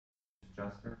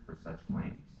adjuster for such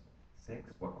claims? 6,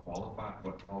 what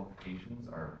qualifications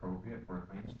are appropriate for a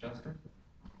claims adjuster?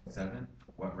 7,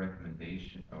 what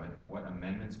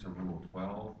amendments to Rule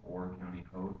 12 or County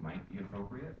Code might be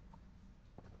appropriate?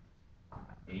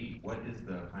 8, what is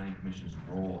the Planning Commission's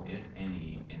role, if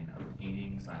any, in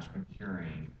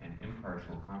obtaining/procuring an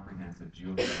impartial, comprehensive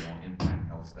geothermal impact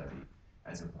health study,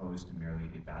 as opposed to merely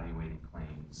evaluating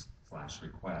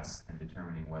claims/requests and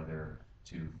determining whether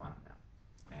to fund them?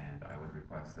 And I would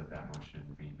request that that motion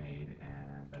be made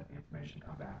and that the information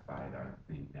come back by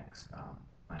the next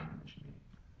Planning Commission meeting.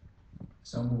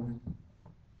 So moved.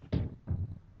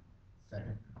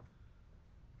 Second.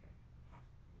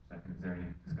 Second, is there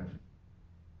any discussion?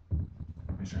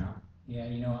 Commissioner Allen? Yeah,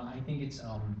 you know, I think it's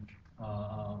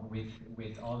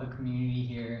with all the community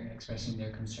here expressing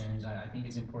their concerns, I think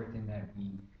it's important that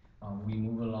we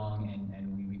move along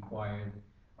and we require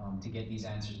to get these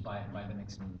answers by the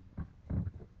next meeting.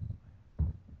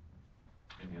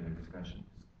 Any other discussions?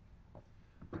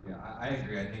 Yeah, I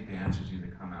agree. I think the answers need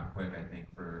to come out quick. I think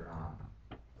for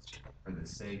the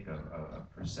sake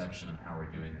of perception of how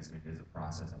we're doing this, it is a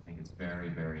process. I think it's very,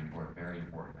 very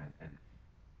important, and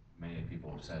many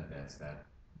people have said this, that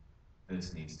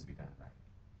this needs to be done right.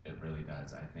 It really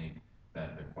does. I think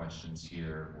that the questions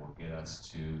here will get us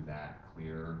to that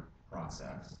clear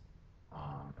process,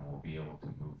 and we'll be able to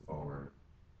move forward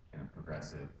in a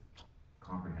progressive,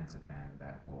 comprehensive manner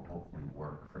that will hopefully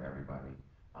work for everybody.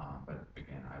 But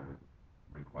again, I would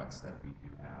request that we do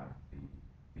have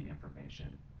the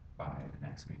information by the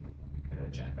next meeting, and we could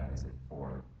agendize it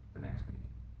for the next meeting.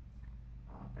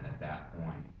 And at that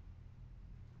point,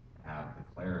 have the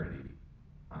clarity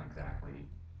on exactly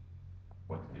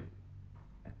what to do,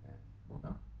 and then we'll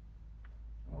know,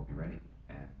 and we'll be ready.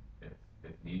 And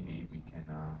if need be, we can,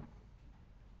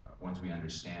 once we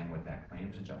understand what that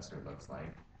claims adjuster looks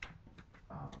like,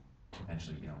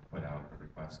 potentially, put out a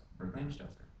request for a claims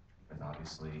adjuster, because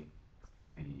obviously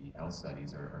the health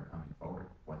studies are coming forward.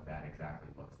 What that exactly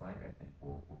looks like, I think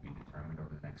will be determined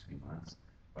over the next few months,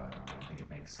 but I think it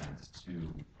makes sense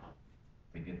to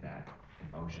get that in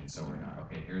motion, so we're not,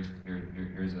 okay, here's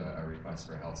a request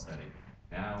for a health study.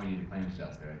 Now we need a claims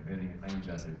adjuster. Getting a claims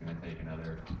adjuster is going to take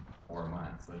another 4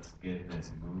 months. Let's get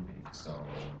this moving so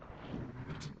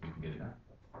we can get it done.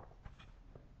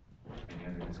 Any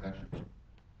other discussion?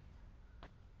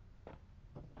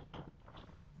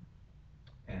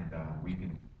 And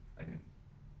I can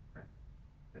print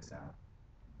this out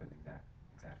with the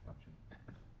exact function.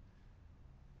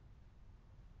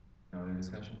 No other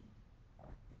discussion?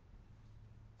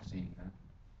 Seeing none,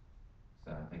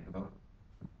 so take the vote.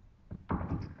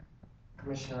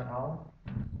 Commissioner Allen?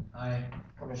 Aye.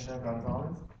 Commissioner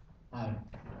Gonzalez? Aye.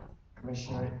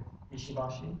 Commissioner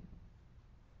Ishibashi?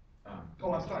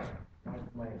 Oh, I'm sorry. I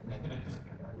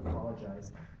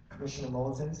apologize. Commissioner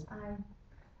Moses? Aye.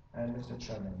 And Mr.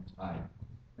 Chairman? Aye.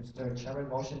 Mr. Chairman,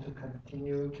 motion to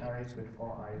continue carries with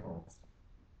 4 aye votes.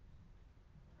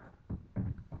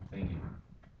 Thank you.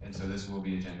 And so this will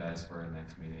be agendized for our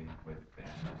next meeting with the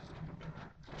analyst.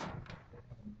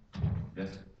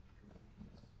 Yes?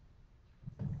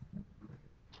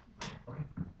 Okay.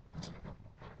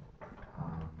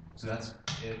 So that's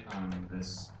it on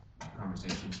this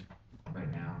conversation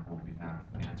right now. We'll have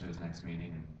answers next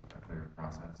meeting and a clear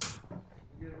process.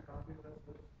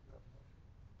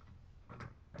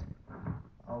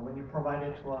 When you provide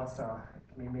it to us, it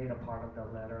can be made a part of the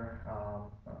letter,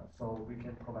 so we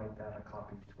can provide that a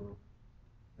copy to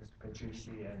Mr.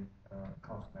 Patrici and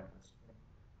council members.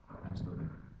 Absolutely.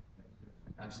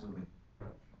 Absolutely.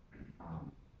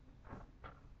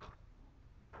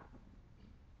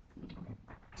 Okay.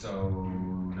 So,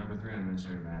 number 3 on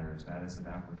administrative matters, status of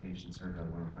applications heard by the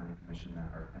Windward Planning Commission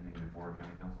that are pending before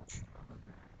County Council.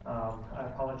 I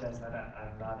apologize that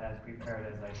I'm not as prepared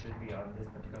as I should be on this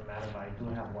particular matter, but I do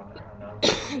have one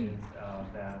announcement, is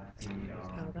that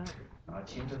the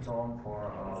change of zone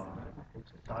for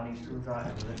Donnie Souza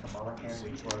and Melissa Malacan,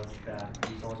 which was that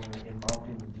rezoning in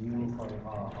Mountain View for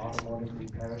automotive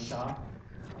repair shop,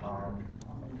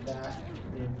 that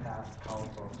didn't pass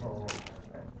council, so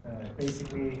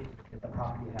basically the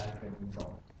property has been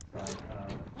rezoned. But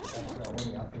that's the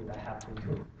only update I have to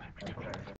do.